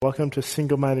welcome to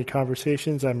Single-Minded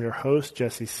Conversations. I'm your host,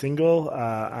 Jesse Single.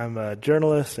 I'm a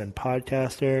journalist and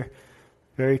podcaster,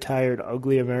 very tired,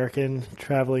 ugly American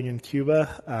traveling in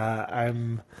Cuba.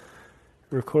 I'm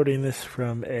recording this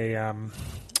from a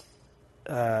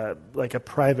like a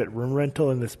private room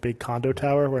rental in this big condo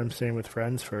tower where I'm staying with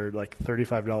friends for like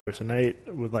 $35 a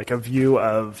night with like a view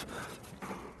of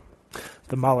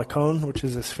the Malecon, which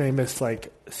is this famous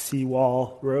like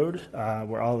seawall road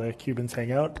where all the Cubans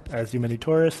hang out, as do many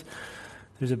tourists.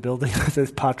 There's a building that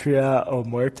says Patria o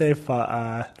Muerte,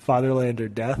 fatherland or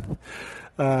death.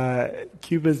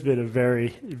 Cuba's been a very,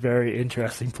 very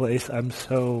interesting place. I've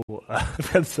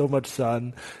had so much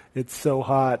sun. It's so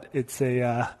hot. It's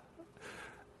a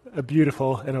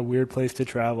beautiful and a weird place to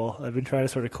travel. I've been trying to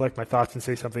sort of collect my thoughts and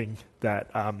say something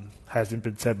that hasn't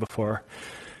been said before,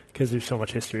 because there's so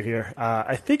much history here.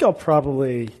 I think I'll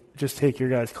probably just take your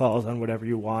guys' calls on whatever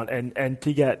you want, and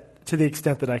to get to the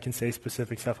extent that I can say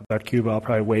specific stuff about Cuba, I'll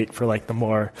probably wait for like the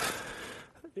more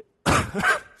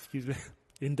excuse me,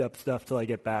 in-depth stuff till I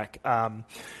get back.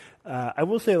 I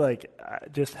will say, like,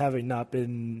 just having not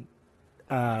been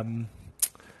out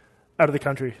of the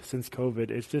country since COVID,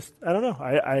 it's just, I don't know,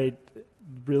 I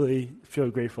really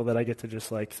feel grateful that I get to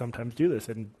just like sometimes do this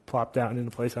and plop down in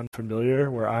a place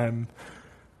unfamiliar where I'm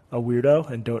a weirdo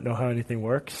and don't know how anything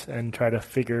works and try to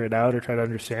figure it out or try to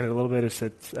understand it a little bit.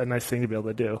 It's a nice thing to be able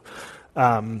to do.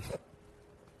 But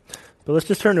let's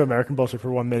just turn to American bullshit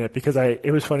for 1 minute, because it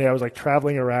was funny. I was like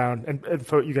traveling around, and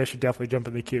you guys should definitely jump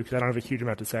in the queue because I don't have a huge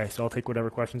amount to say, so I'll take whatever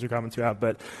questions or comments you have.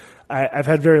 But I've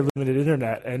had very limited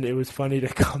internet, and it was funny to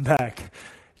come back,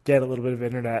 get a little bit of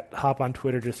internet, hop on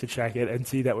Twitter just to check it, and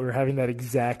see that we were having that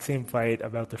exact same fight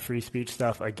about the free speech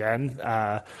stuff again,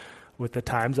 with the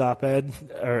Times op-ed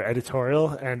or editorial,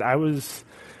 and I was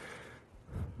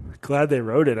glad they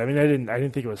wrote it. I mean, I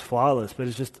didn't think it was flawless, but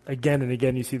it's just again and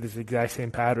again you see this exact same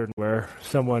pattern where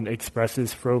someone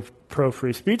expresses pro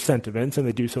free speech sentiments and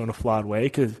they do so in a flawed way,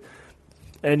 because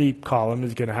any column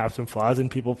is going to have some flaws, and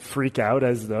people freak out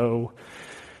as though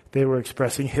they were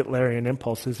expressing Hitlerian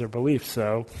impulses or beliefs.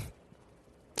 So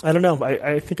I don't know.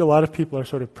 I think a lot of people are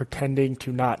sort of pretending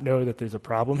to not know that there's a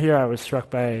problem here. I was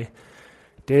struck by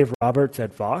Dave Roberts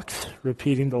at Vox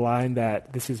repeating the line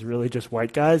that this is really just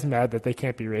white guys mad that they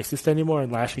can't be racist anymore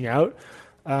and lashing out.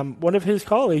 One of his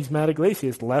colleagues, Matt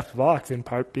Iglesias, left Vox in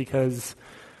part because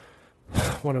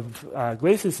one of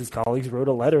Iglesias' colleagues wrote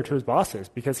a letter to his bosses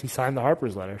because he signed the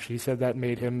Harper's letter. She said that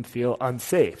made him feel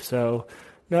unsafe. So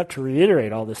not to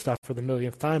reiterate all this stuff for the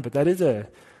millionth time, but that is a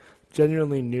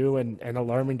genuinely new and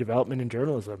alarming development in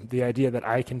journalism. The idea that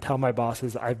I can tell my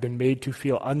bosses I've been made to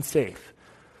feel unsafe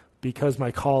because my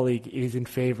colleague is in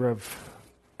favor of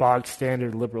bog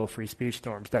standard liberal free speech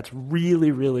norms. That's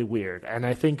really, really weird. And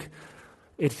I think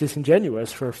it's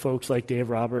disingenuous for folks like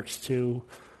Dave Roberts to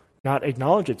not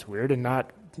acknowledge it's weird and not,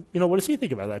 what does he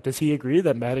think about that? Does he agree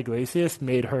that Matt Iglesias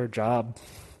made her job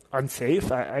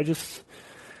unsafe? I just,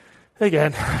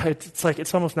 again, it's like,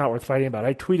 it's almost not worth fighting about.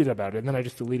 I tweeted about it and then I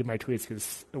just deleted my tweets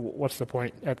because what's the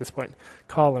point at this point?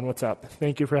 Colin, what's up?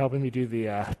 Thank you for helping me do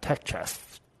the tech chest.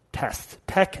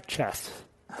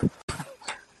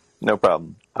 No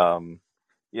problem.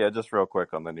 Yeah, just real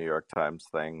quick on the New York Times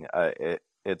thing.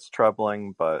 It's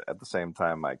troubling, but at the same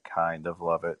time, I kind of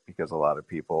love it because a lot of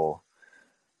people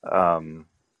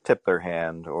tip their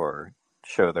hand or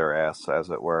show their ass, as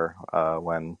it were,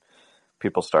 when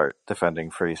people start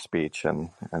defending free speech,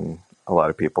 and a lot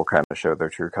of people kind of show their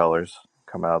true colors,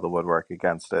 come out of the woodwork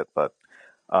against it. But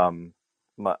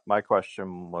my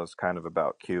question was kind of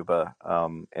about Cuba,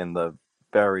 in the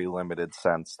very limited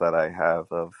sense that I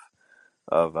have of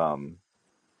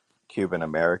Cuban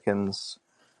Americans.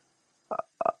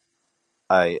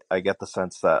 I get the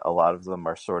sense that a lot of them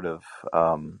are sort of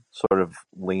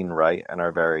lean right and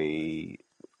are very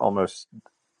almost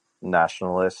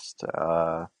nationalist,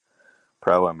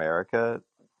 pro-America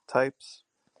types.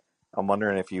 I'm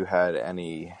wondering if you had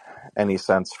any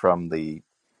sense from the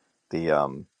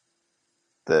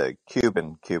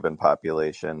Cuban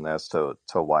population as to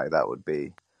why that would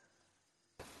be.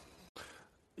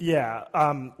 Yeah.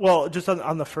 Well, just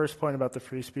on the first point about the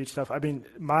free speech stuff, I mean,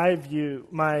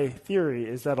 my theory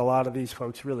is that a lot of these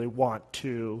folks really want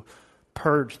to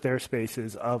purge their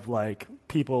spaces of like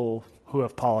people who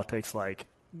have politics like,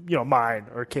 mine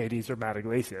or Katie's or Matt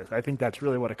Iglesias. I think that's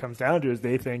really what it comes down to, is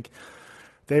they think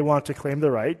they want to claim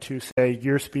the right to say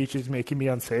your speech is making me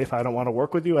unsafe. I don't want to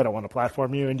work with you. I don't want to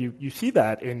platform you. And you see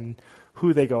that in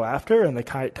who they go after and the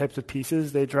types of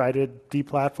pieces they try to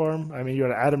deplatform. I mean, you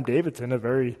had Adam Davidson, a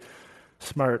very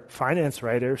smart finance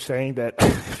writer saying that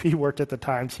if he worked at the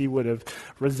Times, he would have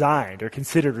resigned or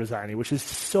considered resigning, which is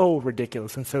so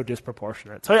ridiculous and so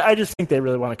disproportionate. So I just think they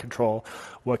really want to control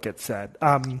what gets said.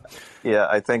 Yeah,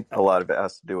 I think a lot of it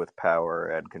has to do with power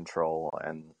and control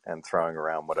and throwing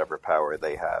around whatever power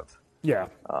they have. Yeah.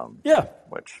 Yeah.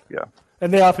 Which, yeah.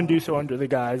 And they often do so under the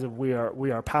guise of we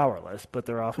are powerless, but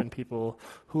they're often people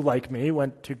who, like me,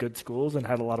 went to good schools and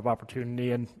had a lot of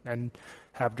opportunity and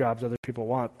have jobs other people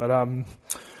want. But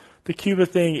the Cuba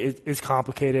thing is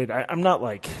complicated. I'm not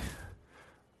like,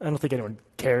 I don't think anyone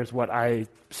cares what I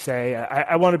say.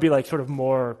 I want to be like sort of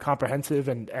more comprehensive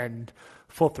and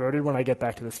full-throated when I get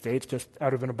back to the States, just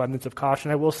out of an abundance of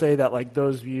caution. I will say that like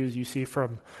those views you see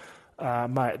from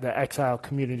the exile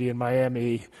community in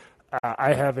Miami,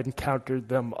 I have encountered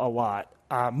them a lot,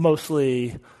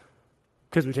 mostly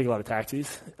because we take a lot of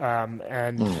taxis, and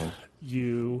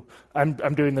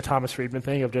I'm doing the Thomas Friedman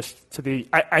thing of just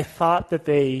I thought that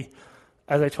they,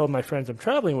 as I told my friends I'm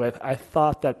traveling with, I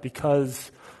thought that because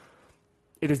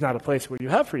it is not a place where you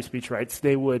have free speech rights,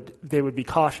 they would be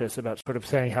cautious about sort of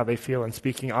saying how they feel and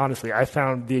speaking honestly. I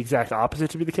found the exact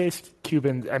opposite to be the case.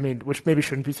 Cubans, I mean, which maybe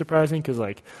shouldn't be surprising because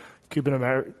like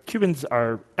Cubans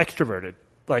are extroverted.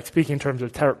 Like speaking in terms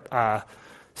of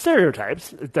stereotypes,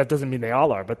 that doesn't mean they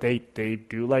all are, but they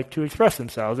do like to express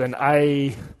themselves. And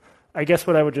I guess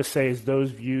what I would just say is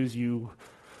those views you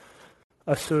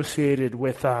associated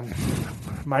with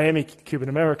Miami Cuban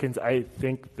Americans, I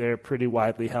think they're pretty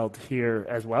widely held here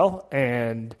as well.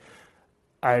 And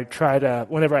I try to,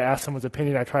 whenever I ask someone's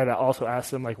opinion, I try to also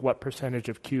ask them like, what percentage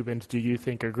of Cubans do you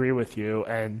think agree with you?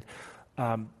 And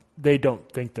they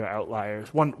don't think they're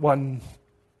outliers.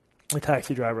 A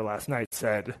taxi driver last night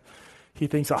said he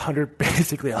thinks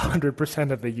basically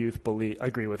 100% of the youth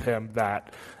agree with him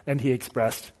and he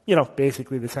expressed,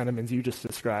 basically the sentiments you just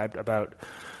described about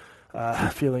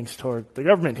feelings toward the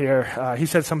government here. He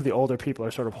said some of the older people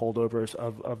are sort of holdovers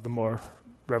of the more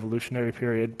revolutionary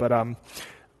period, but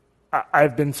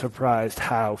I've been surprised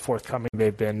how forthcoming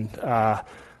they've been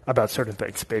about certain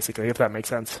things, basically, if that makes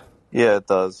sense. Yeah, it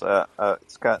does.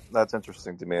 That's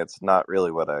interesting to me. It's not really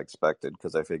what I expected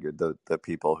because I figured the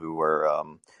people who were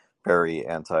very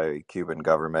anti-Cuban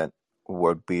government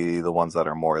would be the ones that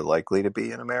are more likely to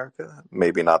be in America.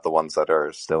 Maybe not the ones that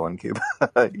are still in Cuba.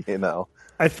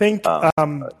 I think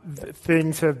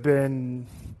things have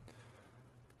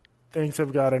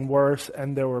gotten worse,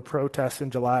 and there were protests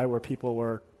in July where people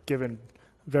were given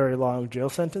very long jail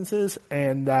sentences,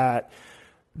 and that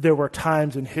there were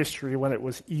times in history when it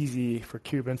was easy for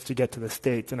Cubans to get to the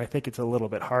States, and I think it's a little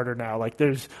bit harder now. Like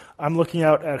I'm looking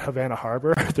out at Havana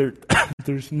Harbor.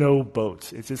 There's no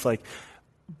boats. It's just like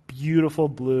beautiful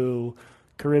blue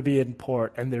Caribbean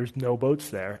port, and there's no boats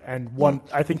there. And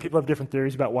I think people have different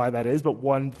theories about why that is, but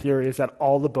one theory is that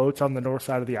all the boats on the north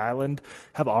side of the island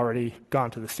have already gone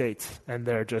to the States, and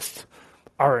there just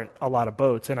aren't a lot of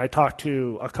boats. And I talked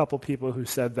to a couple people who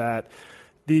said that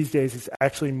these days it's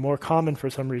actually more common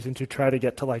for some reason to try to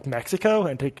get to like Mexico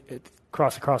and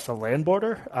cross across the land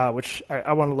border, which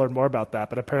I want to learn more about that.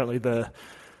 But apparently the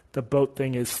boat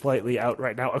thing is slightly out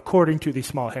right now, according to the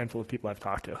small handful of people I've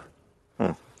talked to.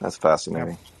 That's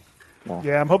fascinating.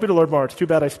 Yeah, I'm hoping to learn more. It's too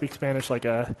bad I speak Spanish like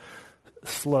a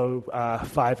slow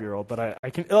 5-year-old, but I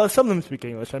can. Some of them speak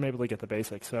English. I'm able to get the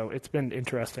basics, so it's been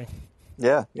interesting.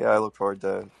 Yeah, I look forward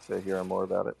to hearing more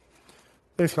about it.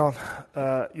 Thanks, Colin.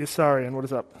 Yassarian, what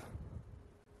is up?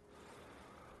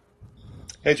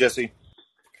 Hey, Jesse.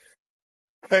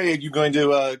 Hey, are you going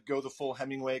to go the full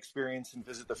Hemingway experience and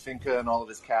visit the finca and all of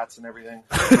his cats and everything?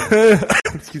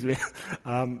 Excuse me.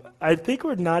 I think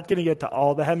we're not going to get to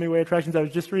all the Hemingway attractions. I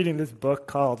was just reading this book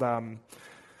called, let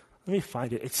me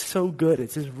find it. It's so good.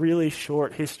 It's this really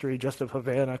short history just of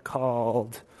Havana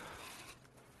called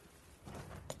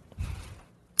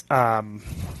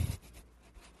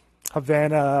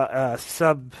Havana, a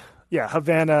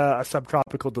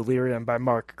Subtropical Delirium by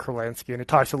Mark Kurlansky, and it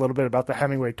talks a little bit about the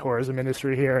Hemingway tourism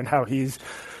industry here and how his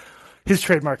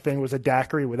trademark thing was a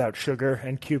daiquiri without sugar,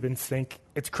 and Cubans think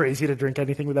it's crazy to drink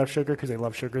anything without sugar because they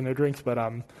love sugar in their drinks, but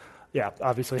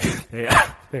obviously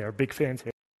they are big fans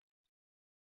here.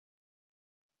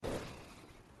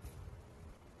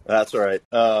 That's all right.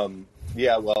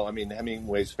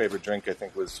 Hemingway's favorite drink, I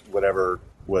think, was whatever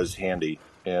was handy.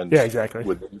 And yeah, exactly.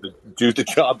 Would do the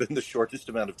job in the shortest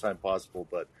amount of time possible.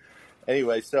 But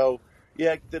anyway, so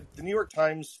yeah, the New York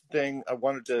Times thing,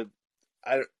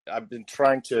 I've been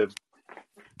trying to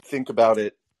think about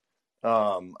it.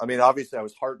 Obviously I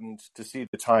was heartened to see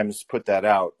the Times put that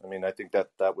out. I think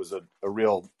that was a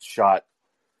real shot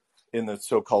in the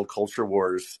so-called culture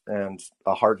wars and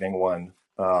a heartening one.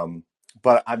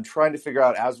 but I'm trying to figure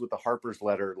out, as with the Harper's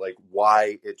letter, like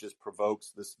why it just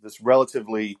provokes this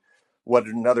relatively, what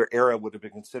in another era would have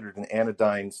been considered an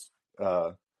anodyne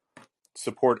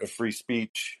support of free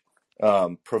speech,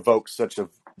 provokes such a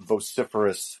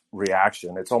vociferous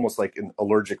reaction. It's almost like an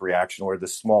allergic reaction where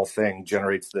this small thing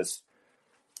generates this,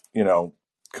 you know,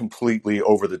 completely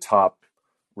over the top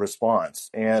response.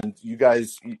 And you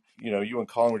guys, you and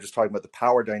Colin were just talking about the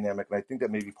power dynamic, and I think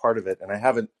that may be part of it. And I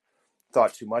haven't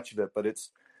thought too much of it, but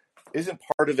isn't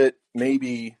part of it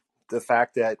maybe the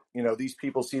fact that, these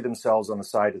people see themselves on the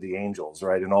side of the angels,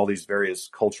 right? In all these various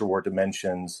culture war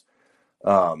dimensions,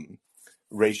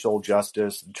 racial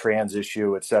justice, trans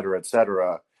issue, et cetera, et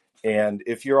cetera. And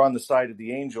if you're on the side of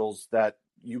the angels, that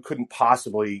you couldn't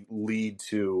possibly lead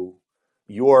to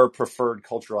your preferred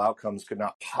cultural outcomes could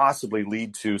not possibly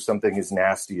lead to something as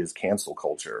nasty as cancel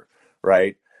culture,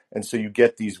 right? And so you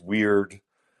get these weird,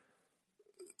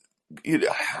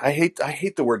 I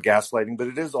hate the word gaslighting, but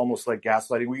it is almost like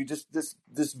gaslighting, where you just this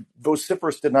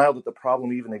vociferous denial that the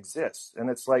problem even exists. And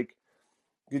it's like,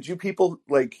 did you people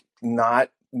like not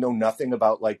know nothing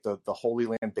about like the Holy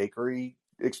Land Bakery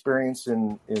experience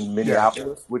in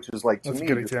Minneapolis, which is like, to That's a me,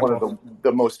 good just one of example.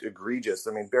 the most egregious.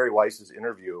 I mean, Barry Weiss's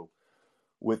interview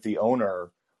with the owner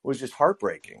was just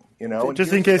heartbreaking, and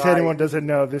Just in here's a case guy. anyone doesn't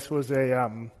know, this was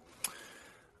a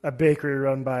bakery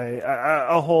run by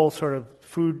a whole sort of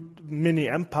food mini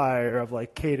empire of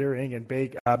like catering and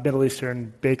Middle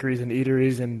Eastern bakeries and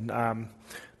eateries in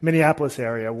Minneapolis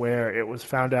area, where it was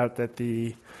found out that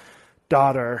the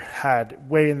daughter had,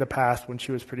 way in the past when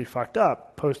she was pretty fucked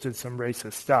up, posted some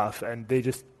racist stuff, and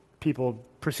people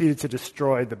proceeded to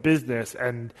destroy the business.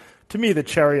 And to me, the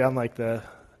cherry on like the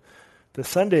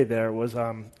Sunday there was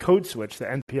Code Switch, the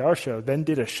NPR show, then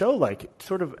did a show like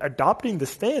sort of adopting the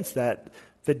stance that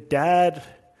the dad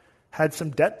had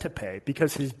some debt to pay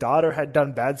because his daughter had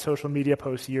done bad social media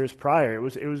posts years prior. It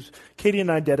was Katie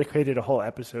and I dedicated a whole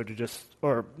episode to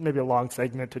or maybe a long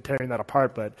segment to tearing that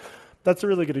apart, but that's a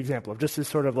really good example of just this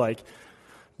sort of like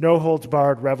no holds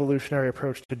barred revolutionary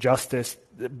approach to justice,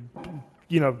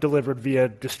 delivered via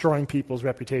destroying people's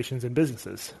reputations and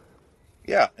businesses.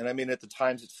 Yeah, and I mean, at the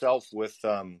Times itself, with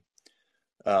a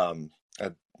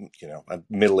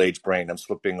middle-aged brain, I'm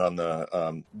slipping on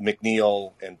the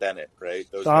McNeil and Bennett, right?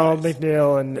 Those Donald guys.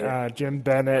 McNeil and Jim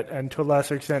Bennett, and to a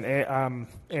lesser extent,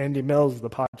 Andy Mills, the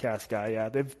podcast guy. Yeah,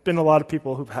 there've been a lot of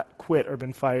people who've quit or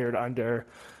been fired under.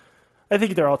 I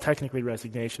think they're all technically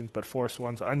resignations, but forced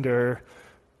ones under,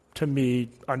 to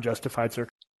me, unjustified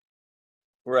circumstances.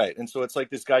 Right. And so it's like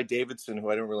this guy Davidson,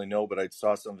 who I don't really know, but I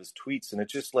saw some of his tweets, and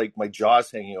it's just like my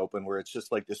jaw's hanging open, where it's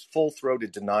just like this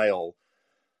full-throated denial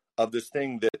of this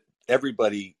thing that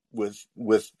everybody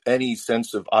with any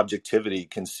sense of objectivity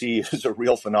can see is a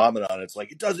real phenomenon. It's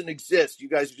like, it doesn't exist. You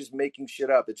guys are just making shit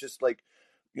up. It's just like,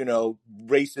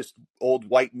 racist old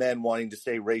white men wanting to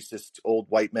say racist old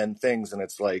white men things, and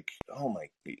it's like, oh my.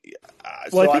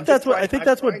 Well, So I think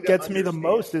that's what gets me the understand.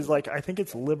 most is like I think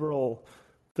it's liberal.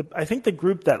 I think the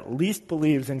group that least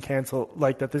believes in cancel,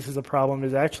 like that this is a problem,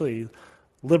 is actually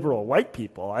liberal white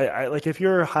people. I like, if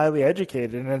you're highly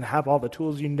educated and have all the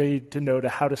tools you need to know to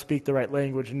how to speak the right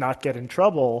language and not get in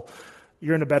trouble,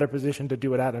 you're in a better position to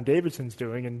do what Adam Davidson's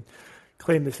doing and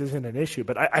claim this isn't an issue.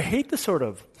 But I hate the sort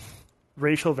of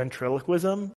racial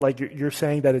ventriloquism. Like you're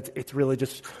saying that it's really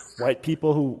just white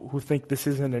people who think this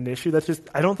isn't an issue. That's just,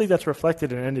 I don't think that's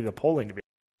reflected in any of the polling, to be.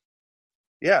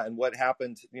 Yeah, and what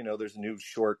happened, there's a new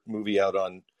short movie out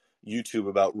on YouTube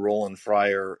about Roland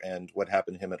Fryer and what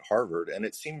happened to him at Harvard, and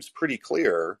it seems pretty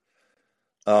clear,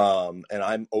 and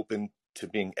I'm open to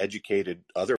being educated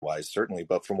otherwise, certainly,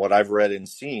 but from what I've read and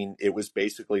seen, it was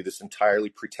basically this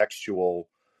entirely pretextual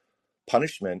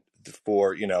punishment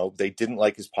for, they didn't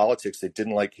like his politics, they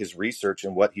didn't like his research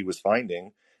and what he was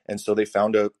finding, and so they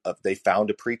found a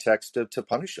pretext to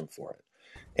punish him for it.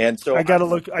 And so I gotta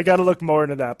look more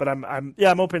into that, but I'm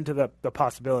open to the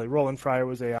possibility. Roland Fryer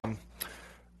was a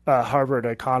Harvard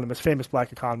economist, famous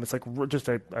black economist, like just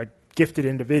a gifted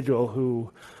individual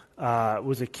who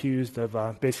was accused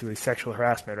of basically sexual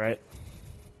harassment, right?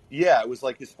 Yeah, it was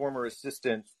like his former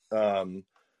assistant. I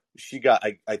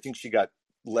think she got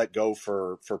let go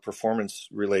for performance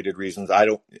related reasons.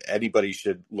 Anybody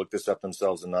should look this up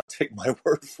themselves and not take my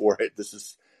word for it. This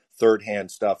is third hand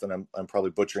stuff, and I'm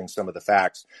probably butchering some of the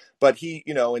facts. But he,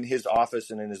 in his office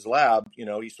and in his lab,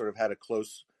 he sort of had a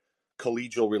close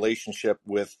collegial relationship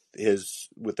with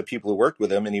the people who worked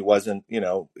with him, and he wasn't,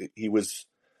 he was,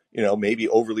 maybe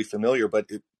overly familiar, but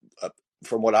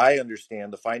from what I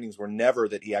understand, the findings were never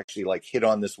that he actually like hit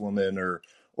on this woman or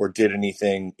did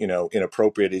anything,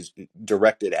 inappropriate is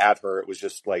directed at her. It was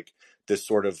just like this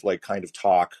sort of like kind of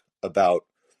talk about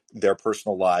their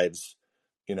personal lives,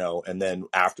 and then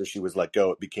after she was let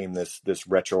go, it became this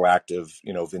retroactive,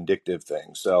 vindictive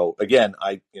thing. So again,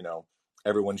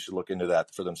 everyone should look into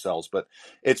that for themselves. But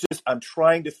it's just, I'm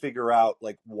trying to figure out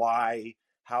like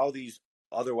how these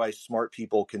otherwise smart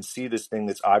people can see this thing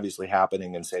that's obviously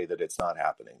happening and say that it's not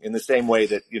happening. In the same way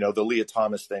that, the Leah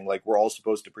Thomas thing, like we're all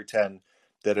supposed to pretend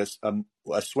that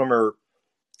a swimmer,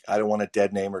 I don't want a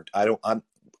dead name, or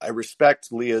I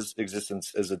respect Leah's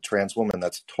existence as a trans woman.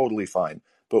 That's totally fine.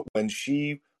 But when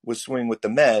she was swimming with the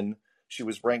men, she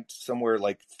was ranked somewhere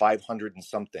like 500 and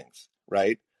somethings,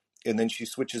 right? And then she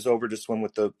switches over to swim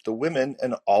with the women,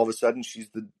 and all of a sudden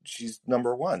she's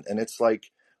number one. And it's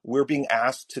like we're being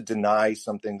asked to deny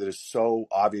something that is so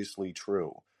obviously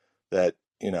true that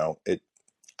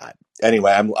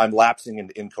anyway, I'm lapsing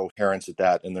into incoherence at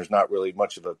that, and there's not really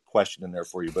much of a question in there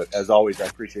for you. But as always, I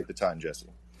appreciate the time, Jesse.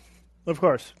 Of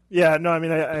course. Yeah, no, I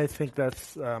mean, I think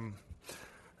that's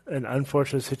an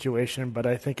unfortunate situation, but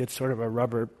I think it's sort of a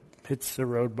rubber hits the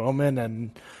road moment,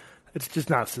 and it's just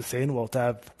not sustainable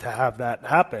to have that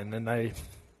happen. And I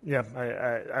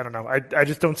don't know. I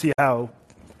just don't see how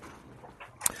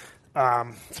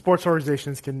sports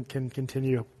organizations can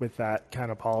continue with that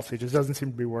kind of policy. It just doesn't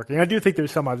seem to be working. I do think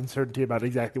there's some uncertainty about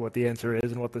exactly what the answer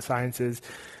is and what the science is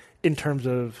in terms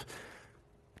of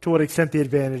to what extent the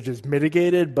advantage is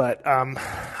mitigated. But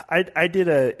I did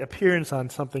an appearance on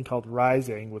something called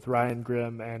Rising with Ryan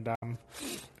Grimm and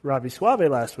Robbie Suave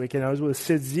last week, and I was with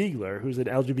Sid Ziegler, who's an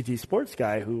LGBT sports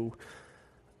guy who,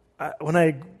 when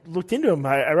I looked into him,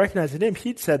 I recognized the name.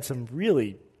 He'd said some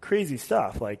really crazy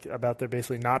stuff, like about there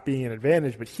basically not being an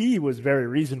advantage, but he was very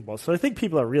reasonable. So I think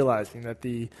people are realizing that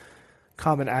the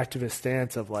common activist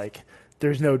stance of like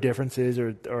there's no differences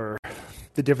or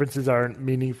the differences aren't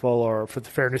meaningful, or for the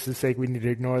fairness' sake we need to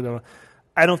ignore them.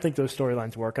 I don't think those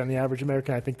storylines work on the average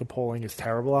American. I think the polling is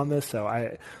terrible on this. So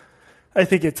I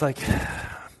think it's like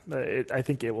I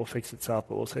think it will fix itself,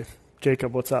 but we'll see.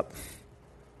 Jacob, what's up?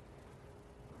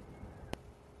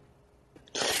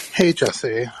 Hey,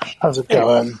 Jesse. How's it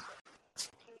going?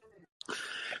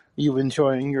 You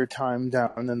enjoying your time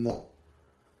down in the...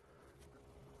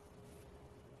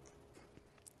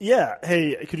 Yeah.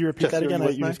 Hey, could you repeat Jesse, that again? you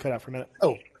You just cut out for a minute.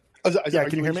 Oh. Yeah, are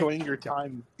can you hear me? enjoying your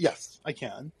time? Yes, I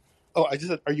can. Oh, I just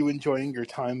said, are you enjoying your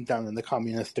time down in the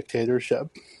communist dictatorship?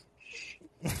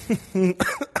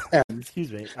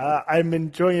 Excuse me. I'm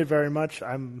enjoying it very much.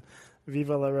 I'm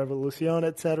Viva la Revolucion,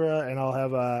 etc. And I'll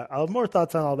have more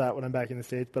thoughts on all that when I'm back in the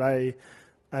States. But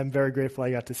I'm very grateful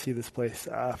I got to see this place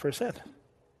firsthand.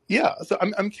 Yeah, so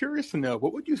I'm curious to know,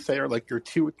 what would you say are like your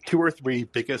two or three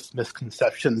biggest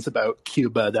misconceptions about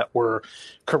Cuba that were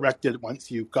corrected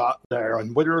once you got there,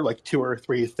 and what are like two or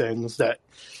three things that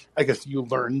I guess you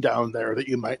learned down there that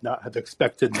you might not have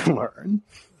expected to learn?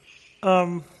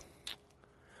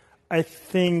 I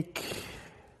think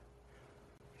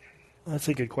that's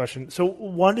a good question. So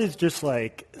one is just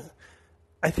like,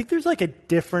 I think there's like a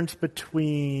difference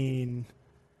between,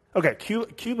 okay,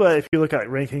 Cuba, if you look at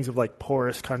rankings of like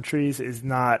poorest countries, is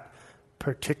not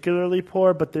particularly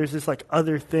poor, but there's this like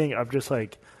other thing of just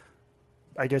like,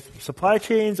 I guess, supply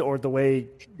chains or the way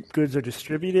goods are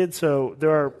distributed. So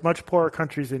there are much poorer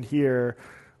countries in here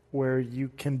where you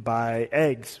can buy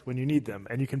eggs when you need them,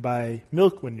 and you can buy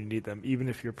milk when you need them, even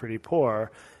if you're pretty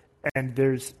poor. And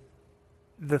there's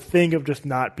the thing of just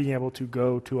not being able to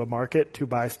go to a market to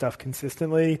buy stuff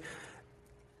consistently,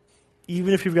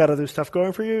 even if you've got other stuff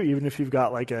going for you, even if you've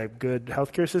got like a good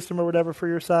healthcare system or whatever for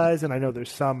your size. And I know there's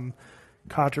some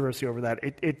controversy over that.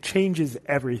 It changes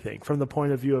everything from the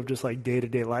point of view of just like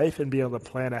day-to-day life and being able to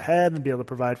plan ahead and be able to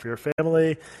provide for your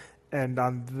family. And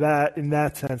in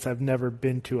that sense, I've never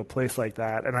been to a place like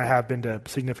that, and I have been to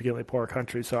significantly poorer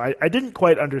countries. So I didn't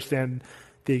quite understand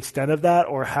the extent of that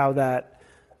or how that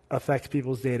affects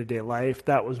people's day-to-day life.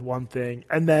 That was one thing.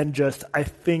 And then just, I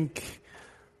think,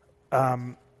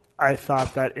 I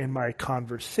thought that in my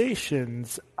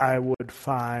conversations, I would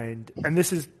find, and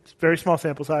this is very small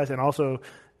sample size, and also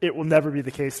it will never be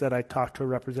the case that I talk to a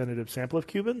representative sample of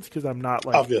Cubans, because I'm not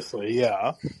like obviously,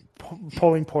 yeah,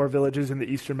 polling poor villages in the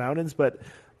Eastern Mountains. But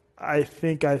I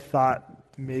think I thought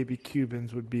maybe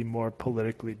Cubans would be more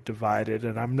politically divided,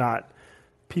 and I'm not.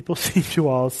 People seem to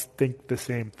all think the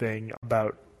same thing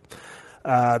about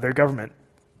their government,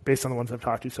 based on the ones I've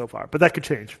talked to so far. But that could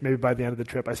change. Maybe by the end of the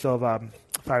trip, I still have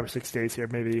 5 or 6 days here.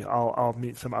 Maybe I'll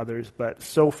meet some others. But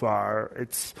so far,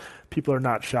 people are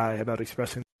not shy about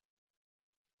expressing.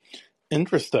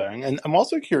 Interesting. And I'm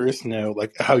also curious to know,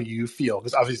 like, how you feel,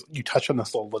 because obviously you touched on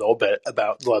this a little bit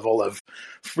about the level of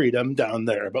freedom down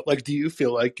there, but, like, do you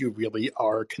feel like you really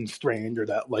are constrained, or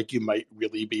that, like, you might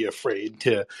really be afraid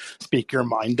to speak your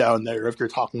mind down there if you're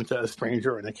talking to a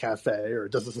stranger in a cafe, or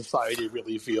does the society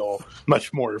really feel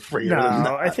much more No, freer than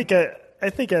that? I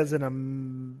think as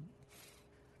an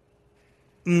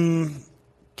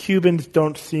Cubans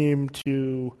don't seem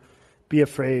to be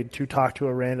afraid to talk to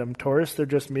a random tourist they're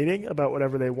just meeting about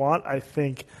whatever they want. I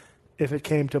think if it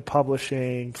came to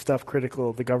publishing stuff critical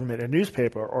of the government in a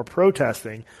newspaper or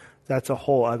protesting, that's a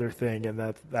whole other thing.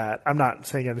 And that I'm not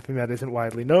saying anything that isn't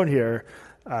widely known here.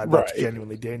 That's Right.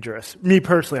 genuinely dangerous. Me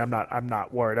personally, I'm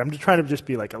not worried. I'm just trying to just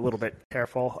be like a little bit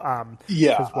careful.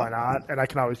 Yeah. Because why not? And I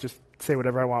can always just say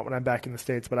whatever I want when I'm back in the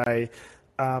States. But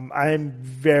I'm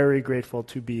very grateful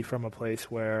to be from a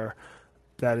place where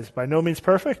that is by no means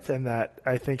perfect, and that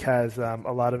I think has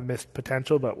a lot of missed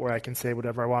potential, but where I can say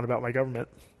whatever I want about my government.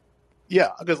 Yeah,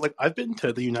 because, like, I've been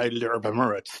to the United Arab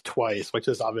Emirates twice, which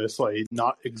is obviously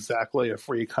not exactly a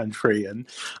free country, and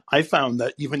I found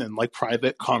that even in, like,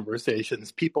 private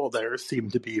conversations, people there seem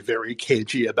to be very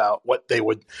cagey about what they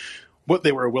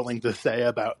were willing to say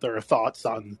about their thoughts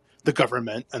on the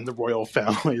government and the royal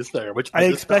families there, which I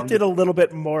just found expected a little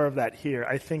bit more of that here.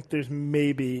 I think there's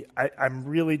maybe I'm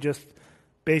really just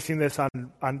basing this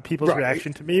on people's Right.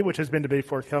 reaction to me, which has been to be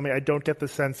forthcoming. I don't get the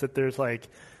sense that there's like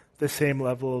the same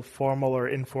level of formal or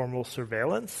informal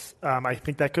surveillance. I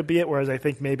think that could be it. Whereas I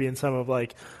think maybe in some of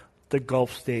like the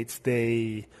Gulf states,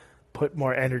 they put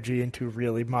more energy into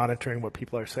really monitoring what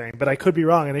people are saying. But I could be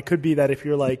wrong, and it could be that if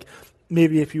you're like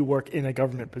maybe if you work in a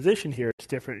government position here, it's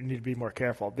different. You need to be more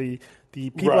careful. The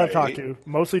people I've talked to,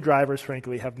 mostly drivers,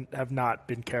 frankly, have not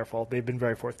been careful. They've been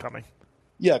very forthcoming.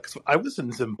 Yeah, because I was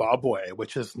in Zimbabwe,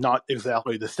 which is not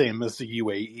exactly the same as the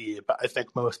UAE, but I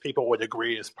think most people would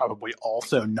agree is probably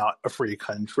also not a free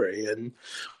country. And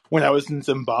when I was in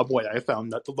Zimbabwe, I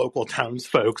found that the local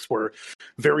townsfolk were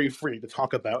very free to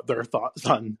talk about their thoughts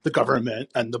on the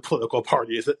government and the political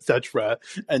parties, etc.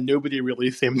 And nobody really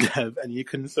seemed to have any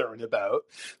concern about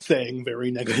saying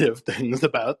very negative things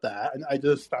about that. And I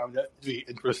just found it to be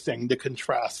interesting to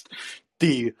contrast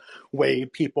the way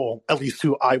people, at least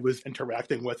who I was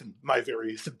interacting with in my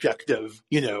very subjective,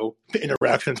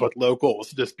 interactions with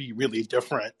locals, just be really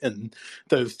different in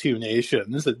those two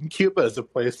nations. And Cuba is a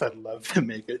place I'd love to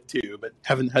make it to, but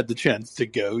haven't had the chance to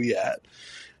go yet.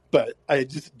 But I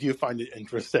just do find it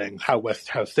interesting how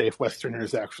safe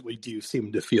Westerners actually do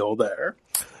seem to feel there.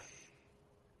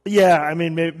 Yeah, I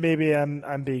mean, maybe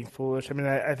I'm being foolish. I mean,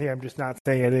 I think I'm just not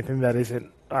saying anything that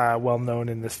isn't well known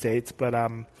in the States, but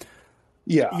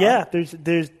yeah, there's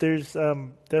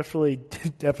definitely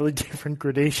different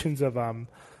gradations of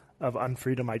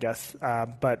unfreedom, I guess.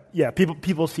 But yeah,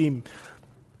 people seem,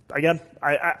 again,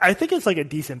 I think it's like a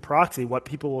decent proxy what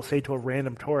people will say to a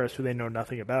random tourist who they know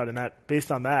nothing about, and that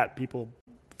based on that, people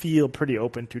feel pretty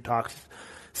open to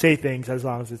say things as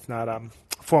long as it's not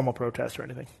formal protest or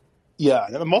anything. Yeah,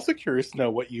 and I'm also curious to know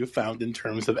what you found in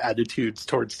terms of attitudes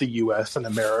towards the U.S. and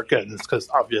Americans, because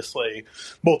obviously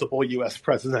multiple U.S.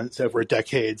 presidents over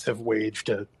decades have waged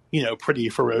a pretty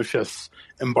ferocious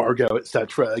embargo,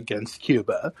 etc., against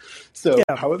Cuba. So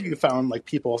how have you found like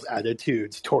people's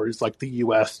attitudes towards like the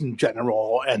U.S. in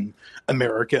general and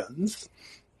Americans?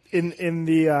 In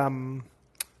the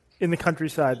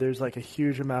countryside, there's like a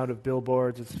huge amount of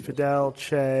billboards. It's Fidel,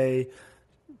 Che,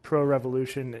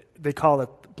 pro-revolution. They call it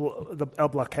el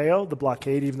bloqueo, the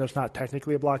blockade, even though it's not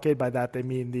technically a blockade. By that they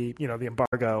mean the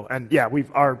embargo. And yeah,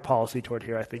 our policy toward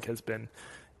here, I think, has been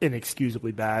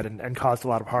inexcusably bad and caused a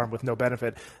lot of harm with no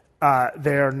benefit.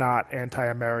 They're not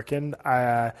anti-American.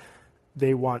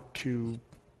 They want to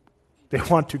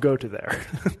go to there.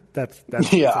 that's as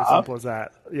simple as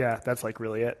that. Yeah, that's like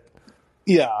really it.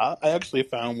 Yeah, I actually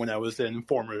found when I was in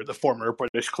the former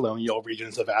British colonial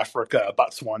regions of Africa,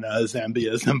 Botswana,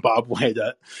 Zambia, Zimbabwe,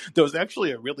 that there was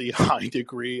actually a really high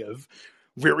degree of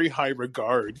very high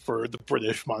regard for the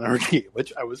British monarchy,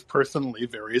 which I was personally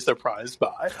very surprised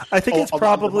by. I think it's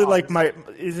probably like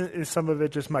is some of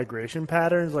it just migration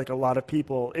patterns? Like a lot of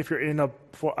people, if you're in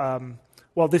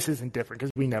well, this isn't different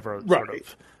because we never sort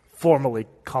of formally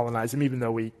colonized them, even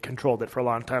though we controlled it for a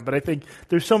long time. But I think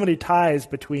there's so many ties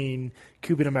between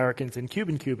Cuban Americans and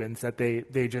Cuban Cubans that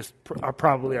they just are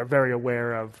very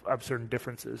aware of certain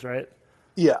differences, right?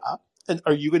 Yeah. And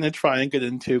are you going to try and get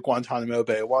into Guantanamo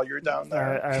Bay while you're down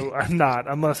there? I'm not.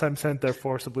 Unless I'm sent there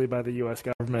forcibly by the U.S.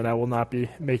 government, I will not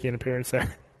be making an appearance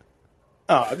there.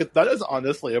 That is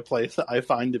honestly a place that I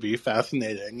find to be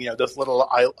fascinating. This little,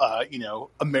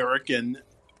 American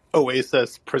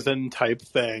oasis prison type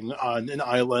thing on an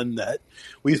island that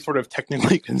we sort of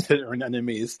technically consider an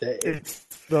enemy state. It's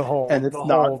the And it's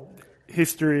not whole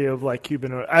history of like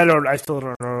Cuban. I still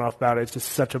don't know enough about it. It's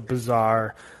just such a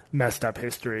bizarre, messed up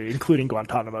history, including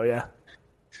Guantanamo. Yeah.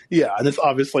 Yeah, and it's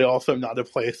obviously also not a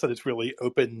place that is really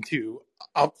open to,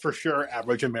 for sure,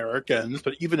 average Americans,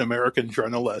 but even American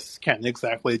journalists can't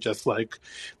exactly just like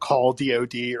call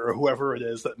DOD or whoever it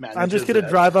is that manages I'm just gonna it.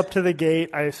 drive up to the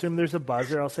gate. I assume there's a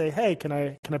buzzer. I'll say, "Hey, can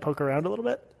I poke around a little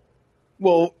bit?"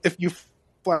 Well, if you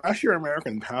flash your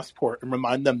American passport and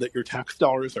remind them that your tax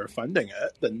dollars are funding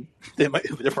it, then they might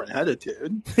have a different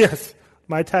attitude. Yes,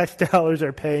 my tax dollars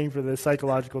are paying for the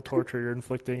psychological torture you're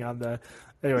inflicting on the.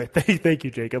 Anyway, thank you,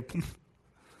 Jacob.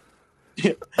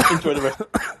 Yeah, enjoy the rest.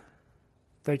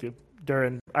 Thank you,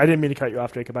 Durin. I didn't mean to cut you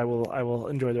off, Jacob. I will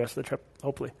enjoy the rest of the trip,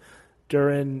 hopefully.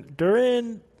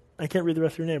 Durin. I can't read the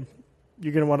rest of your name.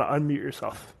 You're gonna want to unmute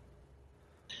yourself.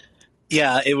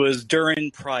 Yeah, it was Durin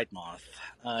Pride Moth.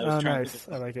 Nice.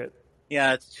 I like it.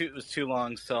 Yeah, it was too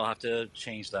long, so I'll have to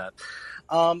change that.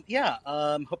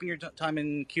 Hoping your time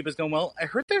in Cuba is going well. I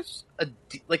heard there's a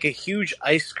huge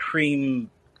ice cream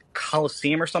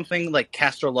Coliseum or something. Like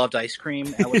Castro loved ice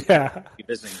cream. I was be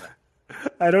visiting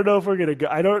that. I don't know if we're gonna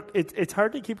go. It's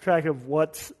hard to keep track of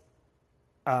what's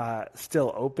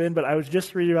still open, but I was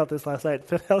just reading about this last night.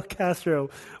 Fidel Castro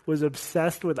was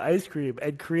obsessed with ice cream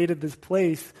and created this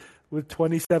place with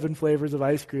 27 flavors of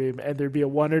ice cream, and there'd be a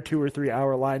 1 or 2 or 3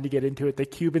 hour line to get into it. The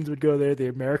Cubans would go there, the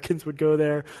Americans would go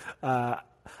there.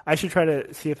 I should try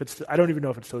to see if I don't even know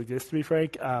if it still exists, to be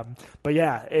frank. But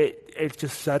yeah, it's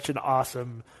just such an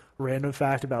awesome random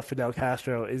fact about Fidel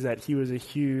Castro is that he was a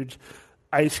huge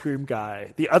ice cream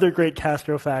guy. The other great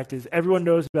Castro fact is everyone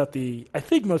knows about I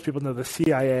think most people know the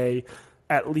CIA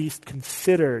at least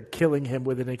considered killing him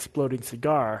with an exploding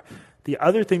cigar. The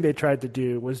other thing they tried to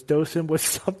do was dose him with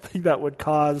something that would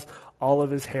cause all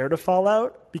of his hair to fall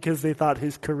out because they thought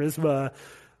his charisma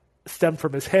stemmed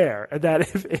from his hair, and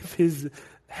that if his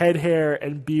head hair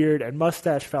and beard and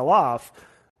mustache fell off,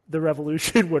 the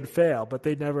revolution would fail. But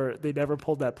they never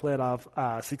pulled that plan off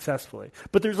successfully.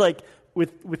 But there's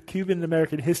with Cuban and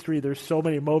American history, there's so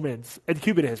many moments, and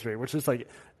Cuban history, which is like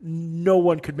no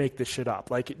one could make this shit up.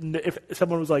 Like if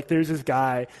someone was like, there's this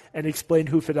guy and explained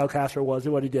who Fidel Castro was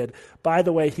and what he did. By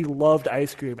the way, he loved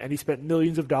ice cream and he spent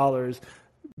millions of dollars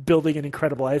building an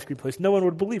incredible ice cream place. No one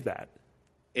would believe that.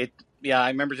 I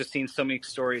remember just seeing so many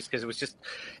stories because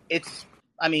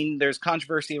there's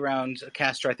controversy around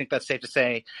Castro. I think that's safe to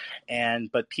say.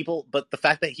 But the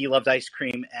fact that he loved ice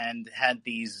cream and had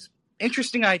these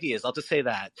interesting ideas, I'll just say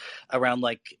that, around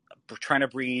like trying to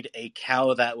breed a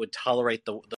cow that would tolerate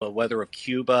the weather of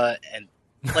Cuba and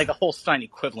like a Holstein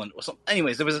equivalent.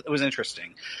 Anyways, it was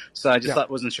interesting. So I just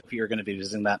wasn't sure if you were going to be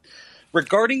visiting that.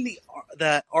 Regarding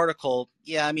that article,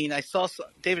 I saw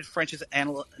David French's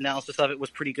analysis of it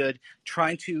was pretty good,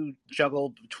 trying to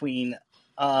juggle between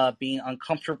being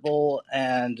uncomfortable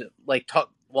and like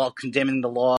talk while condemning the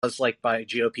laws like by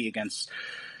GOP against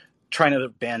trying to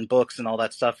ban books and all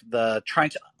that stuff. Trying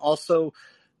to also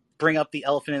bring up the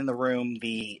elephant in the room,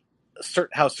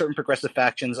 how certain progressive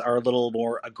factions are a little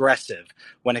more aggressive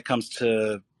when it comes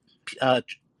to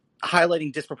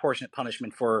highlighting disproportionate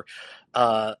punishment for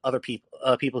other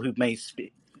people who may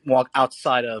walk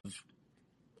outside of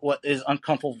what is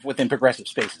uncomfortable within progressive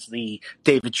spaces. The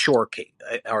David Shore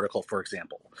article, for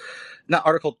example, not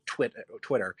article,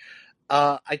 Twitter.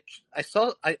 I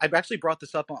actually brought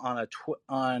this up online,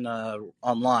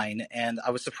 and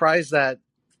I was surprised that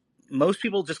most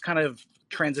people just kind of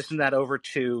transitioned that over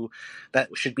to that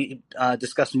should be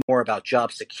discussed more about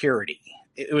job security.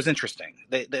 It was interesting.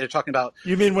 They're talking about.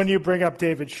 You mean when you bring up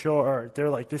David Shore, they're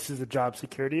like, this is a job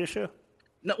security issue?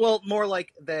 No, well, more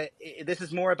like that. This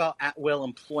is more about at-will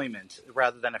employment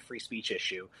rather than a free speech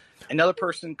issue. Another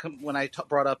person, when I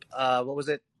brought up,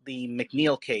 the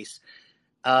McNeil case,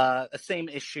 the same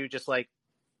issue, just like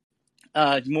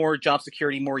more job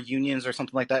security, more unions or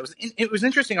something like that. It was an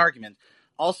interesting argument.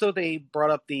 Also, they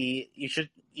brought up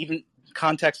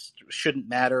context shouldn't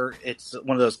matter. It's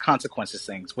one of those consequences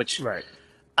things, which right.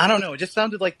 I don't know. It just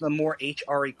sounded like the more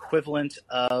HR equivalent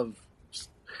of.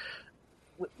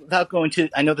 Without going to,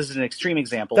 I know this is an extreme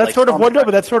example. That's sort of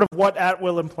what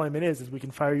at-will employment is we can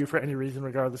fire you for any reason,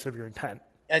 regardless of your intent.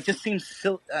 It just seems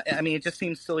silly. It just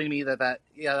seems silly to me that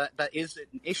is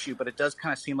an issue, but it does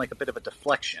kind of seem like a bit of a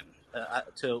deflection. I'd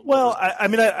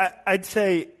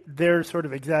say they're sort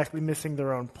of exactly missing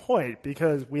their own point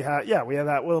because we have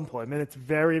at-will employment. It's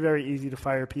very, very easy to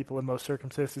fire people in most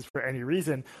circumstances for any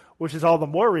reason, which is all the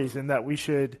more reason that we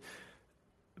should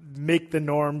make the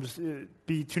norms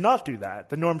be to not do that.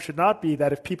 The norm should not be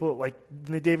that if people, like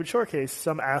in the David Shore case,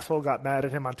 some asshole got mad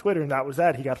at him on Twitter and that was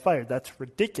that, he got fired. That's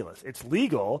ridiculous. It's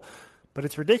legal, but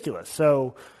it's ridiculous.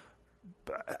 So,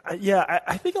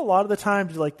 I think a lot of the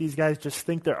times, like, these guys just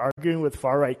think they're arguing with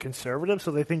far-right conservatives,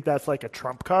 so they think that's like a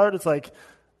trump card. It's like,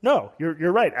 no,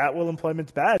 you're right. At-will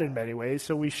employment's bad in many ways,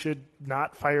 so we should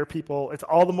not fire people. It's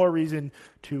all the more reason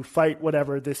to fight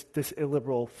whatever this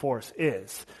illiberal force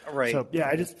is. Right. So,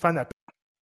 I just find that.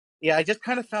 Yeah, I just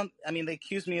kind of found, they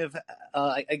accused me of,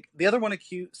 the other one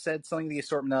said something to the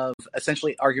assortment of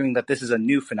essentially arguing that this is a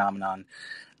new phenomenon.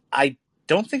 I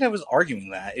don't think I was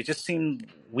arguing that. It just seemed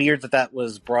weird that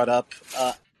was brought up.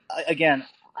 Again,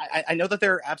 I know that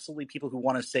there are absolutely people who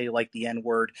want to say, like, the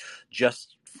N-word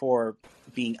just for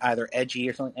being either edgy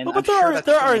or something. And but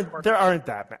there aren't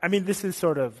that. I mean, this is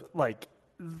sort of like,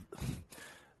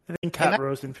 I think Kat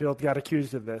Rosenfield got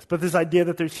accused of this. But this idea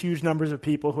that there's huge numbers of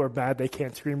people who are mad they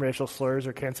can't scream racial slurs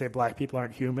or can't say black people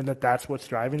aren't human, that's what's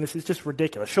driving this, is just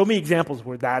ridiculous. Show me examples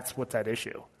where that's what's at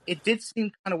issue. It did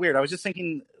seem kind of weird. I was just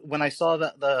thinking, when I saw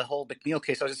the whole McNeil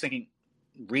case, I was just thinking,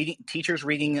 teachers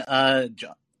reading a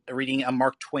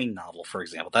Mark Twain novel, for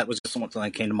example. That was just something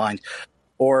that came to mind.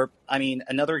 Or,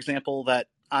 another example that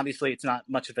obviously it's not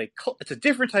much of it's a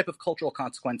different type of cultural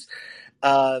consequence.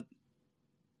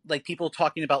 Like people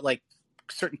talking about like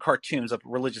certain cartoons of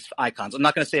religious icons. I'm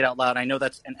not going to say it out loud. I know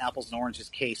that's an apples and oranges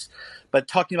case, but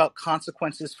talking about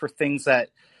consequences for things that,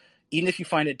 even if you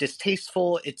find it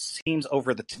distasteful, it seems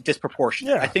over the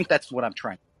disproportionate. Yeah. I think that's what I'm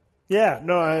trying. Yeah,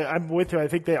 no, I'm with you. I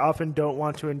think they often don't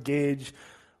want to engage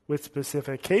with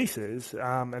specific cases,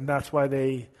 and that's why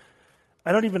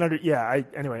I don't even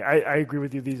anyway, I agree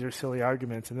with you. These are silly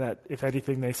arguments, and that, if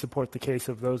anything, they support the case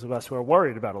of those of us who are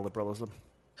worried about illiberalism.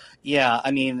 Yeah,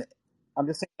 I'm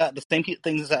just saying that the same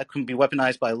things that can be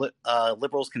weaponized by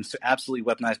liberals can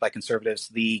absolutely weaponized by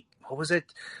conservatives. What was it?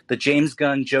 The James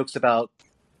Gunn jokes about.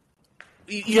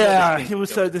 It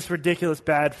was this ridiculous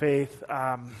bad faith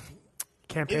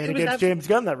campaign against James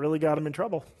Gunn that really got him in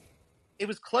trouble. It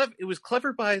was clever. It was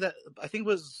clever by that. I think it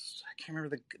was. I can't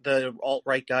remember the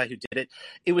alt-right guy who did it.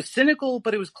 It was cynical,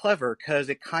 but it was clever because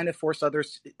it kind of forced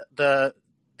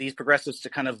these progressives to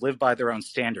kind of live by their own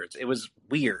standards. It was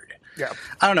weird. Yeah,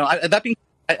 I don't know.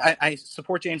 I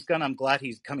support James Gunn. I'm glad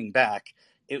he's coming back,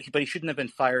 but he shouldn't have been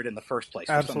fired in the first place.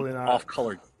 Absolutely not.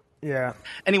 Off-colored. Yeah.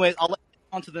 Anyways, I'll let you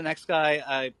on to the next guy.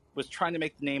 I was trying to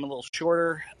make the name a little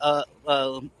shorter,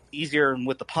 easier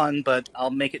with the pun, but I'll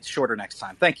make it shorter next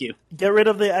time. Thank you. Get rid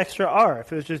of the extra R.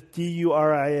 If it was just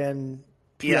DURINPRID,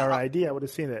 I would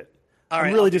have seen it.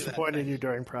 I'm really disappointed in you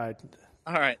during Pride.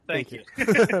 All right, thank you.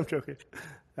 I'm joking.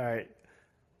 All right.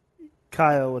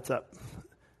 Kyle, what's up?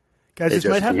 Guys, this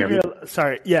might have to be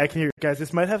sorry. Yeah, I can hear you. Guys,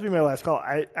 this might have to be my last call.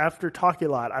 After talking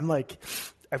a lot, I'm like,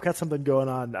 I've got something going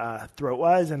on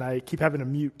throat-wise, and I keep having to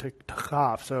mute to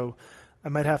cough, so I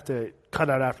might have to cut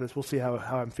out after this. We'll see how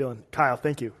I'm feeling. Kyle,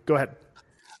 thank you. Go ahead.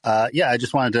 I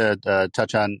just wanted to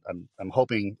touch on, I'm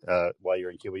hoping while you're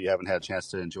in Cuba, you haven't had a chance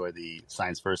to enjoy the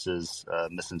Science versus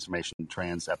Misinformation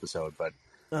Trans episode, but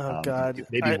God.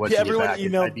 Maybe once you get back,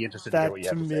 I'd be interested to hear what you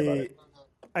have to say about it.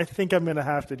 I think I'm going to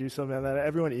have to do something on that.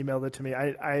 Everyone emailed it to me.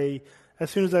 I as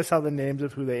soon as I saw the names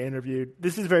of who they interviewed,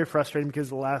 this is very frustrating because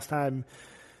the last time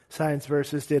Science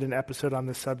Versus did an episode on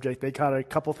this subject, they got a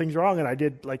couple things wrong, and I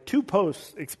did like 2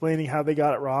 posts explaining how they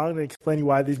got it wrong and explaining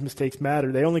why these mistakes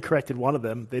matter. They only corrected one of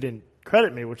them. They didn't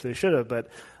credit me, which they should have, but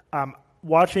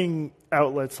watching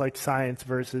outlets like Science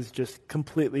Versus just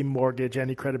completely mortgage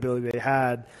any credibility they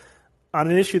had on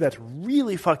an issue that's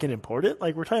really fucking important.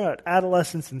 Like, we're talking about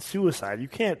adolescence and suicide. You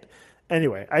can't.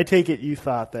 Anyway, I take it you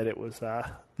thought that it was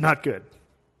not good.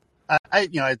 I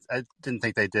didn't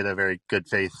think they did a very good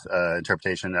faith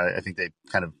interpretation. I think they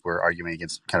kind of were arguing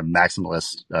against kind of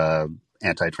maximalist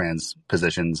anti-trans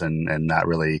positions and not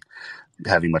really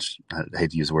having much, I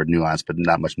hate to use the word nuance, but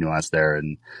not much nuance there.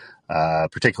 And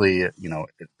particularly,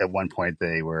 at one point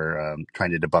they were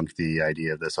trying to debunk the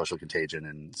idea of the social contagion.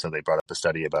 And so they brought up a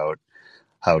study about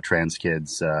how trans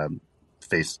kids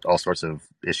face all sorts of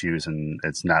issues, and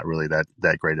it's not really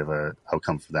that great of a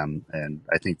outcome for them. And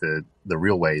I think the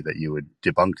real way that you would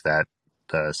debunk that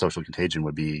social contagion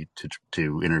would be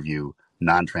to interview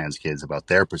non-trans kids about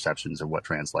their perceptions of what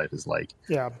trans life is like.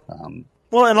 Yeah.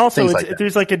 Well, and also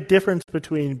there's like a difference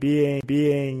between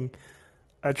being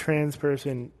a trans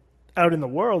person out in the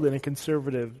world in a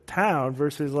conservative town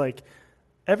versus like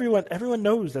everyone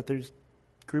knows that there's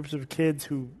groups of kids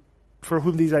for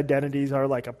whom these identities are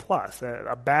like a plus,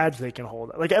 a badge they can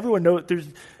hold. Like, everyone knows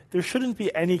there shouldn't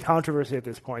be any controversy at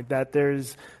this point that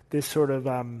there's this sort of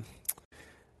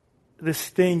this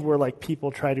thing where like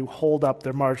people try to hold up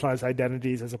their marginalized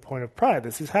identities as a point of pride.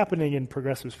 This is happening in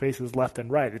progressive spaces left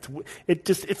and right.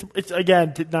 It's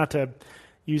again, not to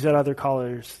use that other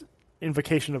caller's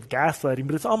invocation of gaslighting,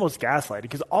 but it's almost gaslighting,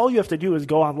 because all you have to do is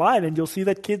go online and you'll see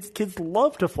that kids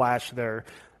love to flash their,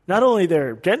 not only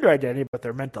their gender identity, but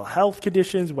their mental health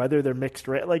conditions, whether they're mixed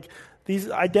race. Like, these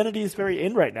identities very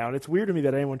in right now, and it's weird to me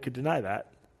that anyone could deny that.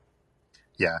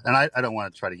 Yeah, and I don't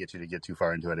want to try to get you to get too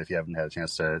far into it if you haven't had a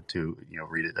chance to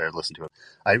read it or listen to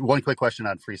it. One quick question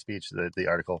on free speech, the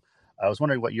article. I was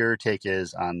wondering what your take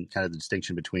is on kind of the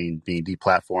distinction between being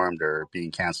deplatformed or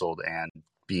being canceled and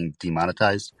being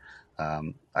demonetized.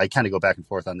 I kind of go back and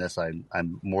forth on this. I'm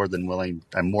more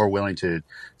willing to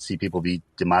see people be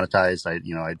demonetized. I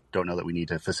don't know that we need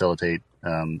to facilitate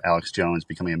Alex Jones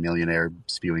becoming a millionaire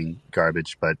spewing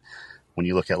garbage, but when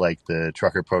you look at like the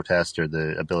trucker protest or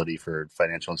the ability for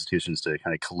financial institutions to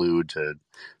kind of collude to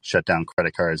shut down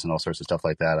credit cards and all sorts of stuff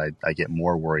like that, I get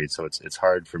more worried. So it's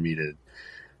hard for me to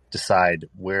decide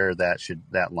where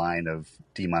that line of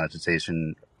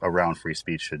demonetization around free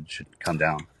speech should come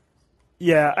down.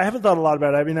 Yeah, I haven't thought a lot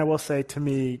about it. I mean, I will say, to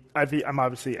me, I'm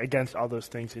obviously against all those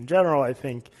things in general. I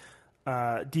think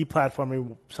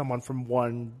deplatforming someone from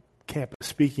one campus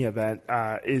speaking event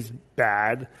is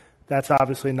bad. That's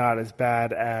obviously not as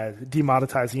bad as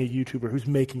demonetizing a YouTuber who's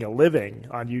making a living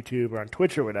on YouTube or on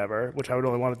Twitch or whatever, which I would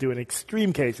only want to do in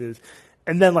extreme cases.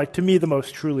 And then, like, to me, the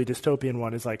most truly dystopian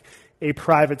one is like a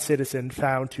private citizen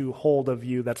found to hold a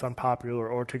view that's unpopular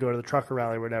or to go to the trucker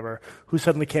rally or whatever, who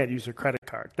suddenly can't use their credit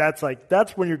card. That's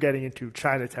when you're getting into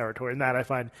China territory, and that I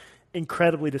find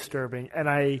incredibly disturbing. And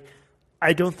I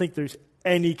don't think there's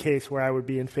any case where I would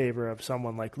be in favor of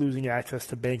someone like losing access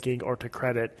to banking or to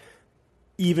credit,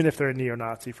 even if they're a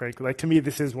neo-Nazi, frankly. Like, to me,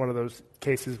 this is one of those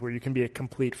cases where you can be a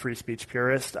complete free speech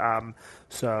purist.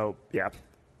 So, yeah.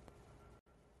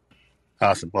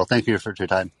 Awesome. Well, thank you for your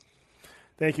time.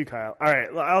 Thank you, Kyle. All right,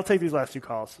 I'll take these last two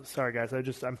calls. Sorry, guys.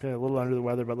 I'm feeling a little under the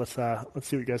weather, but let's see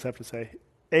what you guys have to say.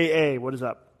 AA, what is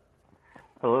up?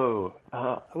 Hello.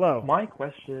 Hello. My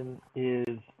question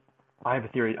is, I have a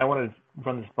theory. I want to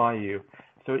run this by you.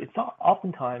 So it's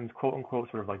oftentimes, quote unquote,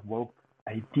 sort of like woke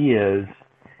ideas.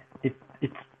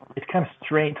 It's kind of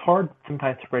strange. It's hard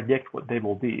sometimes to predict what they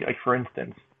will be. Like, for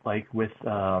instance, like with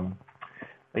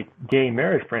like gay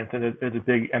marriage, for instance, there's a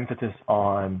big emphasis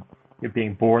on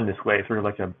being born this way, sort of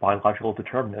like a biological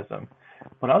determinism.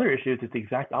 But other issues, it's the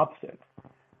exact opposite.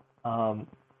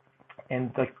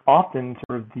 And like often,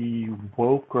 sort of the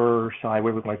woker side,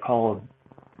 what we might call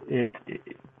it,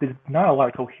 there's not a lot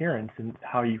of coherence in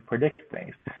how you predict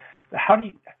things.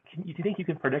 Do you think you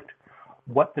can predict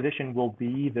what position will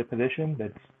be the position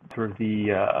that's sort of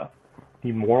the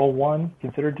moral one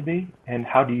considered to be, and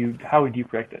how would you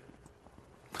predict it?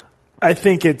 I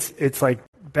think it's like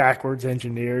backwards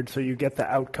engineered, so you get the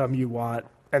outcome you want,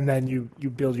 and then you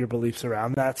build your beliefs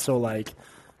around that. So, like,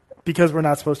 because we're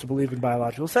not supposed to believe in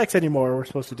biological sex anymore, we're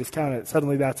supposed to discount it.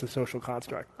 Suddenly, that's a social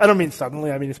construct. I don't mean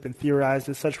suddenly. I mean, it's been theorized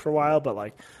as such for a while, but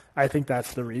like, I think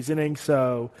that's the reasoning.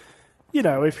 So,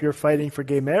 if you're fighting for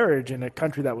gay marriage in a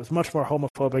country that was much more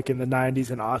homophobic in the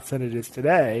 90s and aughts than it is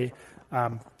today,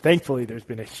 thankfully there's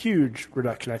been a huge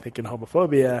reduction, I think, in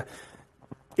homophobia.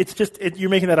 It's just you're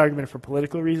making that argument for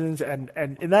political reasons, and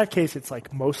in that case, it's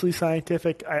like mostly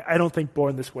scientific. I don't think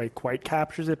Born This Way quite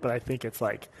captures it, but I think it's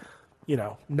like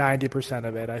 90%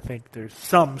 of it. I think there's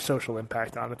some social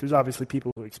impact on it. There's obviously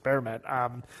people who experiment,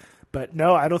 but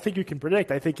no, I don't think you can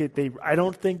predict. I think I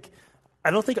don't think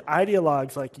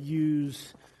ideologues like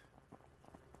use.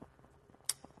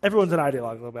 Everyone's an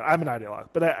ideologue a little bit. I'm an ideologue,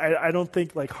 but I don't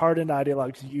think like hardened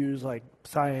ideologues use like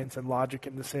science and logic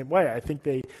in the same way. I think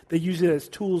they use it as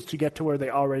tools to get to where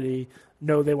they already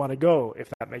know they want to go,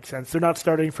 if that makes sense. They're not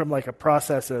starting from like a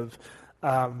process of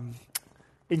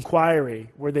inquiry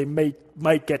where they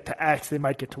might get to X, they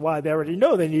might get to Y. They already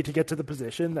know they need to get to the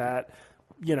position that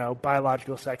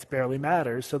biological sex barely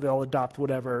matters, so they'll adopt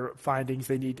whatever findings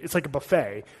they need. It's like a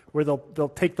buffet where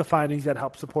they'll take the findings that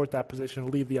help support that position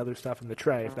and leave the other stuff in the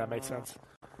tray, if that makes sense.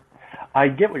 I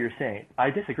get what you're saying.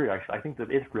 I disagree, actually. I think that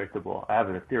it's predictable. I have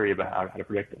a theory about how to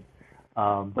predict it.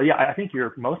 But yeah, I think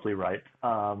you're mostly right.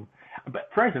 But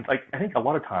for instance, I think a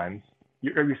lot of times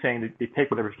you're saying that they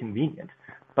pick whatever's convenient.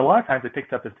 But a lot of times they pick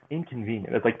stuff that's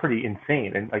inconvenient. It's like pretty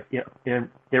insane and like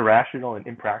irrational and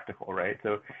impractical, right?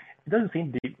 So it doesn't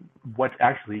seem to be what's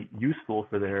actually useful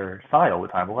for their side all the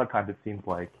time. A lot of times it seems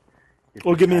like...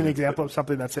 Well, give me an example of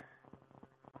something that's...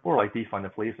 Or like defund the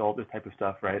police, all this type of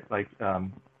stuff, right? Like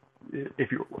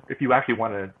if you actually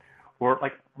want to or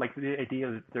like the idea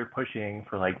that they're pushing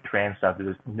for like trans stuff,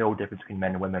 there's no difference between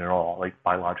men and women at all, like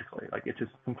biologically. Like it's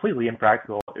just completely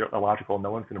impractical, illogical.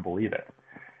 No one's going to believe it.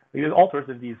 Like, there's all sorts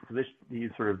of these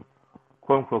sort of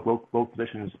quote unquote woke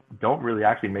positions don't really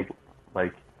actually make,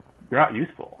 like, they're not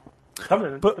useful.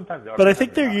 Sometimes they are. But I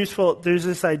think they're useful. There's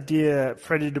this idea,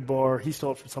 Freddie de Boer, he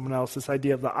stole it from someone else, this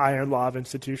idea of the iron law of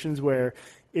institutions, where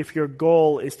if your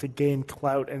goal is to gain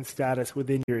clout and status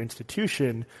within your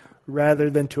institution rather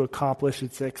than to accomplish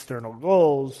its external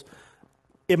goals,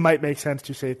 it might make sense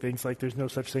to say things like there's no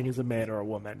such thing as a man or a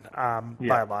woman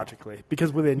biologically,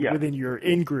 because within your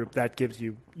in-group, that gives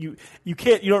you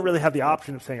don't really have the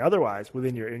option of saying otherwise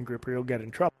within your in-group, or you'll get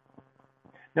in trouble.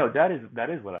 No, that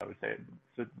is what I would say.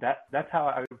 So that's how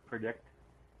I would predict.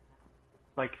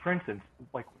 Like, for instance,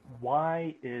 like,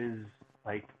 why is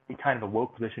like a kind of a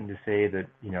woke position to say that,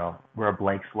 you know, we're a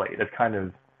blank slate? That's kind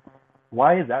of,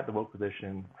 why is that the woke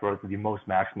position, for the most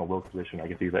maximal woke position? I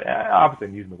guess obviously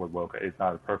I'm using the word woke. It's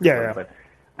not a perfect word, but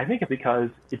I think it's because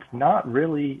it's not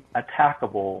really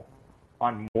attackable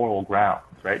on moral grounds,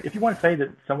 right? If you want to say that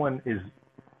someone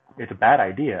it's a bad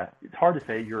idea, it's hard to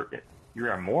say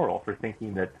you're immoral for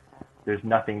thinking that there's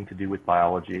nothing to do with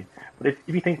biology. But if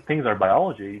you think things are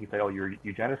biology, you can say, oh, you're a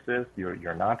eugenicist, you're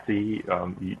a Nazi,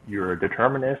 you're a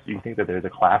determinist, you think that there's a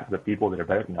class of people that are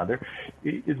better than others.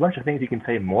 There's a bunch of things you can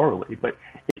say morally, but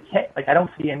it can't, like, I don't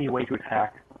see any way to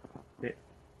attack it,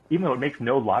 even though it makes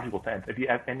no logical sense. If you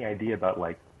have any idea about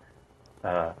like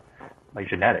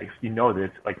genetics, you know that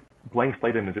it's like blank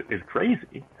slating is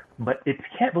crazy, but it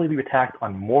can't really be attacked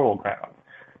on moral grounds.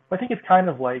 But I think it's kind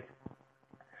of like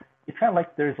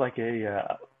there's like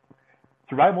a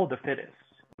survival of the fittest.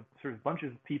 There's a bunch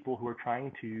of people who are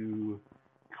trying to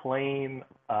claim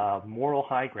moral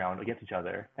high ground against each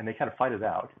other, and they kind of fight it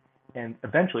out. And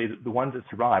eventually, the ones that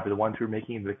survive are the ones who are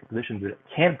making the positions that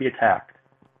can't be attacked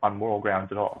on moral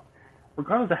grounds at all,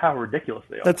 regardless of how ridiculous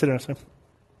they are. That's interesting.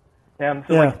 And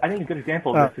so, like, I think a good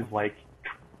example of this is like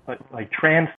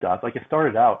trans stuff. Like, it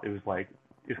started out, it was kind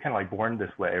of like born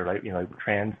this way, right? You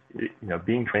know,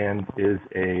 being trans is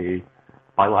a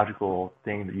biological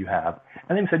thing that you have.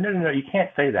 And then we said, no, you can't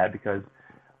say that, because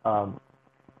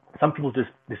some people just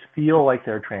feel like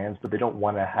they're trans, but they don't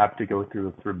want to have to go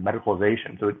through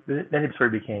medicalization. So then it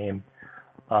sort of became,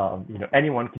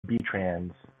 anyone can be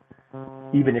trans,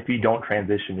 even if you don't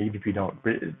transition, even if you don't.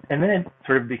 And then it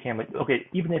sort of became like, okay,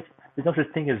 even if there's no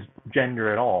such thing as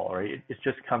gender at all, right? It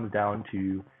just comes down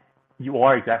to, you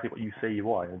are exactly what you say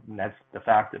you are, and that's the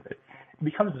fact of it. It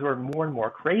becomes sort of more and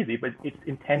more crazy, but it's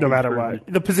intended. No matter what,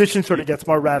 the position sort of gets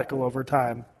more radical over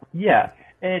time. Yeah,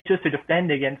 and it's just to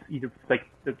defend against either, like,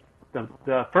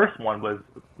 the first one was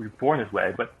we were born this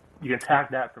way, but you can attack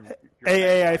that from.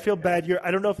 Hey, I feel bad. I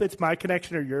don't know if it's my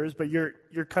connection or yours, but you're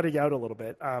cutting out a little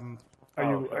bit. Are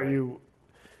you?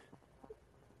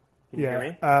 Can you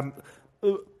hear me?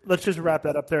 Let's just wrap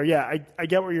that up there. Yeah, I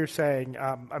get what you're saying.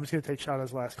 I'm just going to take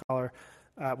Shauna's last caller.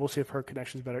 We'll see if her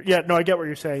connection's better. Yeah, no, I get what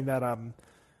you're saying, that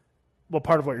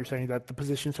part of what you're saying, that the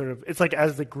position sort of, it's like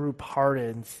as the group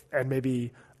hardens and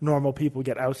maybe normal people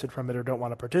get ousted from it or don't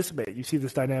want to participate. You see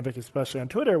this dynamic, especially on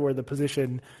Twitter, where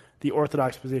the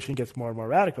orthodox position gets more and more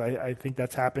radical. I think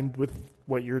that's happened with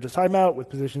what you're just talking about, with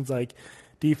positions like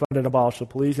defund and abolish the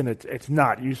police, and it's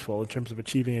not useful in terms of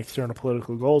achieving external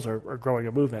political goals or growing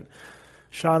a movement.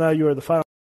 Shauna, you are the final.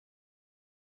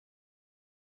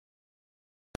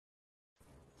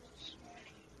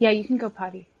 Yeah, you can go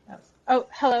potty. Oh,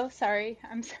 hello. Sorry.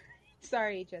 I'm sorry.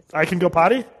 Sorry, Jesse. I can go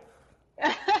potty?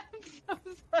 I'm so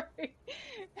sorry.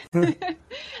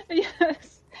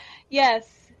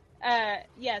 Yes.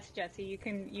 Yes, Jesse, you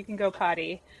can go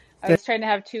potty. I was trying to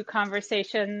have two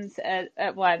conversations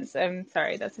at once. I'm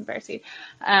sorry, that's embarrassing.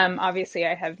 Obviously,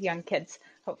 I have young kids,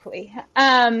 hopefully.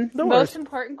 Most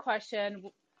important question,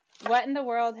 what in the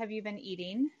world have you been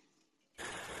eating?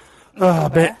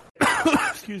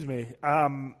 Excuse me.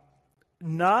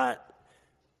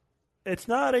 It's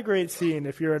not a great scene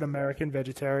if you're an American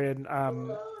vegetarian.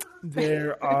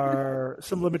 There are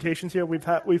some limitations here.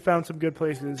 We've found some good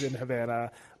places in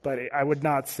Havana, but I would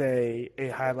not say a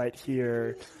highlight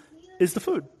here is the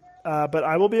food. But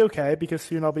I will be okay, because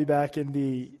soon I'll be back in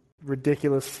the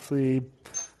ridiculously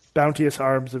bounteous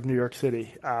arms of New York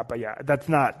City. But yeah, that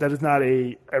is not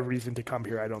a reason to come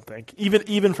here, I don't think.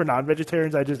 Even for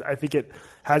non-vegetarians, I think it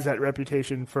has that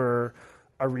reputation for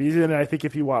a reason. And I think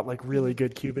if you want like really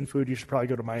good Cuban food, you should probably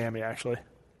go to Miami, actually.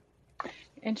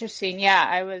 Interesting. Yeah,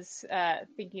 I was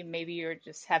thinking maybe you were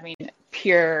just having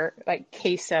pure like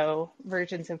queso,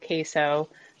 versions of queso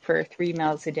for 3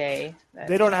 meals a day.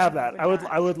 They don't have that.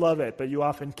 I would love it, but you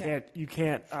often can't. You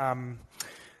can't.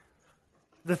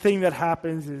 the thing that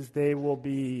happens is they will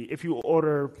be, if you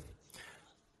order,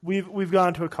 we've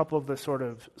gone to a couple of the sort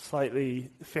of slightly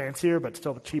fancier but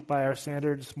still cheap by our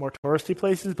standards, more touristy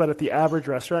places. But at the average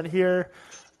restaurant here,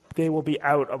 they will be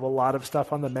out of a lot of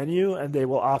stuff on the menu, and they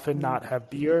will often not have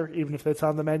beer, even if it's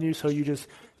on the menu. So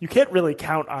you can't really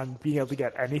count on being able to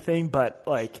get anything. But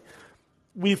like,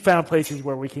 we've found places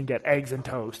where we can get eggs and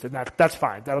toast, and that's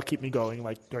fine. That'll keep me going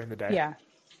like during the day. Yeah.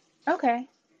 Okay.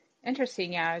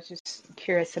 Interesting. Yeah, I was just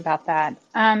curious about that.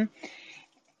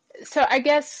 So I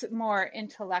guess more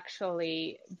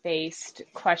intellectually based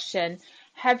question.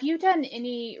 Have you done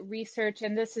any research,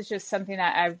 and this is just something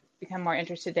that I've become more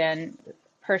interested in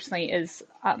personally, is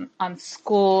on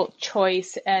school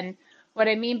choice? And what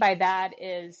I mean by that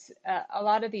is a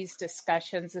lot of these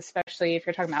discussions, especially if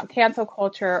you're talking about cancel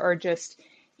culture or just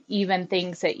even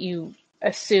things that you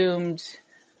assumed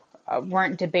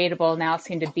weren't debatable now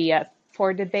seem to be up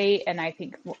for debate. And I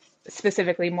think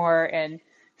specifically more in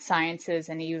sciences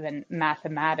and even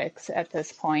mathematics at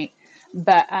this point.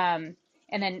 But and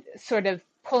then sort of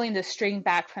pulling the string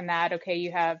back from that, okay,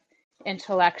 you have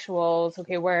intellectuals,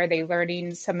 okay, where are they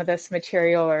learning some of this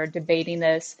material or debating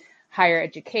this? Higher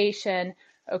education,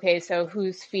 okay, so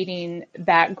who's feeding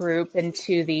that group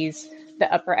into the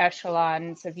upper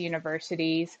echelons of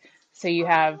universities? So you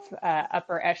have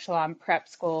upper echelon prep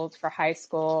schools for high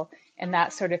school and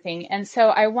that sort of thing. And so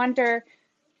I wonder,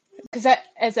 because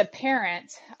as a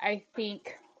parent, I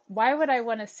think, why would I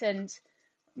want to send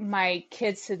my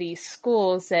kids to these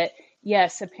schools that,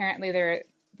 yes, apparently they're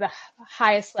the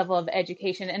highest level of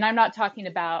education? And I'm not talking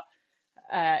about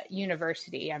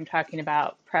university. I'm talking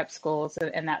about prep schools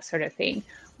and that sort of thing.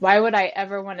 Why would I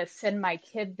ever want to send my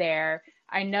kid there?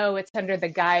 I know it's under the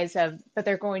guise of, but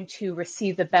they're going to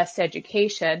receive the best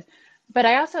education. But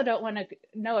I also don't want to,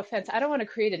 no offense, I don't want to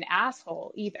create an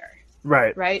asshole either.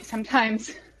 Right. Right?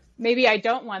 Sometimes maybe I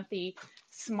don't want the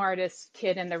smartest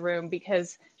kid in the room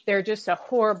because they're just a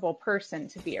horrible person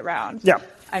to be around. Yeah.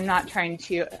 I'm not trying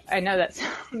to, I know that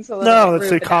sounds a little No, rude,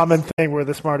 it's a common thing where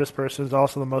the smartest person is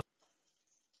also the most.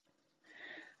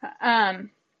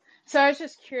 So I was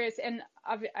just curious, and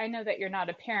I know that you're not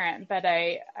a parent, but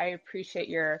I appreciate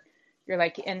your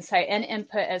like insight and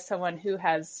input as someone who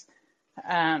has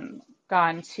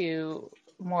gone to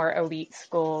more elite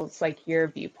schools, like your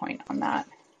viewpoint on that.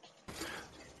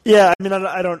 Yeah, I mean,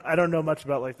 I don't know much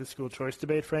about like the school choice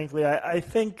debate, frankly. I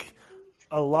think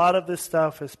a lot of this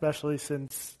stuff, especially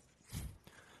since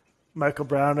Michael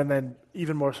Brown and then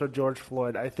even more so George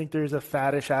Floyd, I think there's a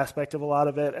faddish aspect of a lot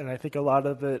of it, and I think a lot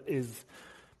of it is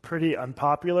pretty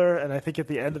unpopular. And I think at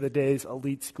the end of the day,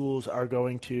 elite schools are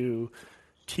going to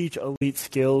teach elite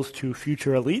skills to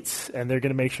future elites, and they're going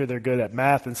to make sure they're good at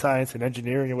math and science and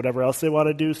engineering and whatever else they want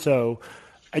to do. So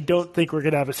I don't think we're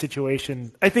going to have a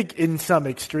situation. I think in some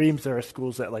extremes there are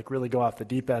schools that like really go off the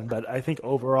deep end, but I think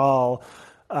overall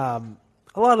a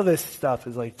lot of this stuff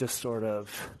is like just sort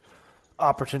of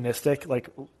opportunistic, like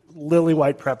lily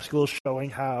white prep schools showing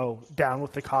how down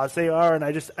with the cause they are, and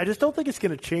I just don't think it's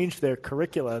going to change their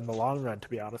curricula in the long run, to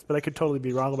be honest. But I could totally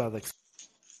be wrong about it.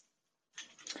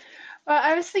 Well,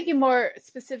 I was thinking more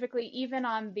specifically, even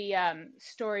on the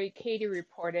story Katie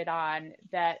reported on,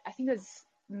 that I think it was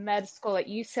med school at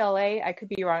UCLA. I could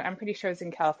be wrong. I'm pretty sure it was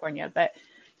in California, but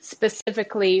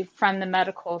specifically from the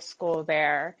medical school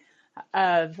there,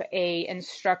 of a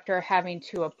instructor having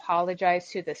to apologize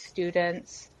to the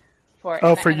students for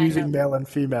using male and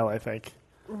female, I think.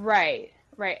 Right.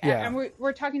 Yeah. And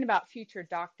we're talking about future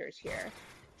doctors here.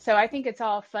 So I think it's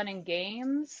all fun and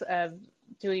games of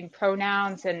doing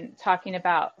pronouns and talking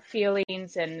about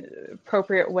feelings and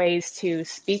appropriate ways to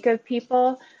speak of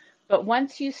people. But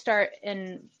once you start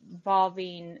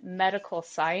involving medical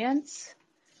science,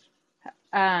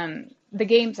 the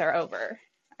games are over,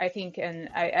 I think. And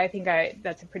I think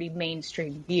that's a pretty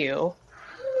mainstream view.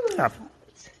 Yeah.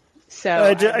 So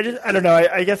I don't know.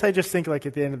 I guess I just think like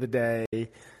at the end of the day,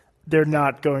 they're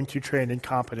not going to train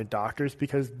incompetent doctors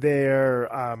because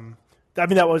they're I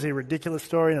mean, that was a ridiculous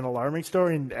story and an alarming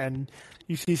story, and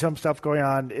you see some stuff going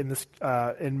on in this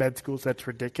in med schools that's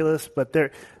ridiculous, but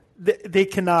they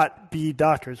cannot be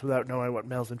doctors without knowing what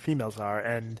males and females are,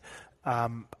 and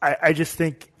I just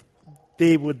think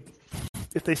they would,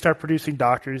 if they start producing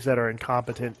doctors that are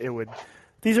incompetent, it would.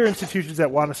 These are institutions that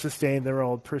want to sustain their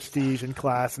own prestige and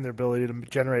class and their ability to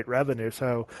generate revenue.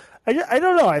 So I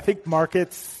don't know. I think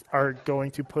markets are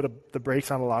going to put the brakes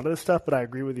on a lot of this stuff, but I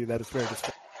agree with you that it's very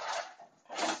disturbing.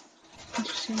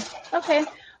 Interesting. Okay.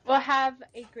 Well, have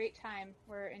a great time.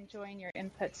 We're enjoying your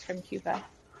inputs from Cuba.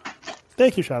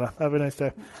 Thank you, Shauna. Have a nice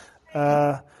day.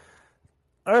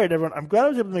 All right, everyone. I'm glad I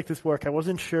was able to make this work. I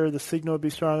wasn't sure the signal would be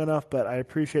strong enough, but I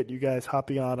appreciate you guys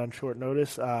hopping on short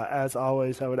notice. As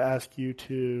always, I would ask you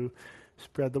to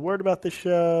spread the word about the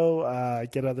show,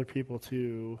 get other people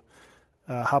to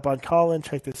hop on Callin,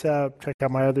 check this out, check out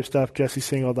my other stuff,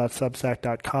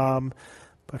 jessesingle.substack.com.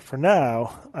 But for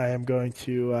now, I am going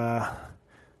to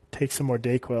take some more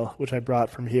Dayquil, which I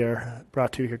brought to you here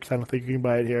because I don't think you can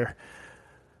buy it here.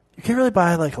 You can't really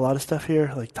buy like a lot of stuff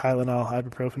here, like Tylenol,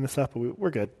 ibuprofen and stuff, but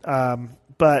we're good.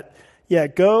 But yeah,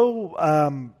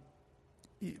 go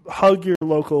hug your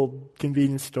local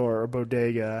convenience store or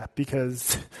bodega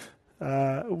because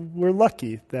we're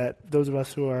lucky that those of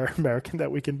us who are American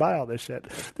that we can buy all this shit.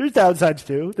 There's downsides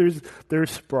too.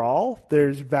 There's sprawl.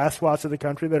 There's vast swaths of the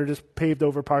country that are just paved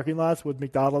over parking lots with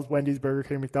McDonald's, Wendy's, Burger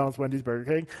King, McDonald's, Wendy's,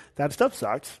 Burger King. That stuff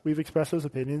sucks. We've expressed those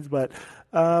opinions, but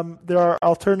there are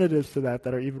alternatives to that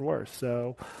are even worse.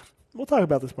 So we'll talk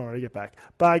about this more when I get back.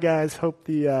 Bye, guys. Hope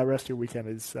the rest of your weekend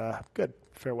is good.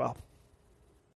 Farewell.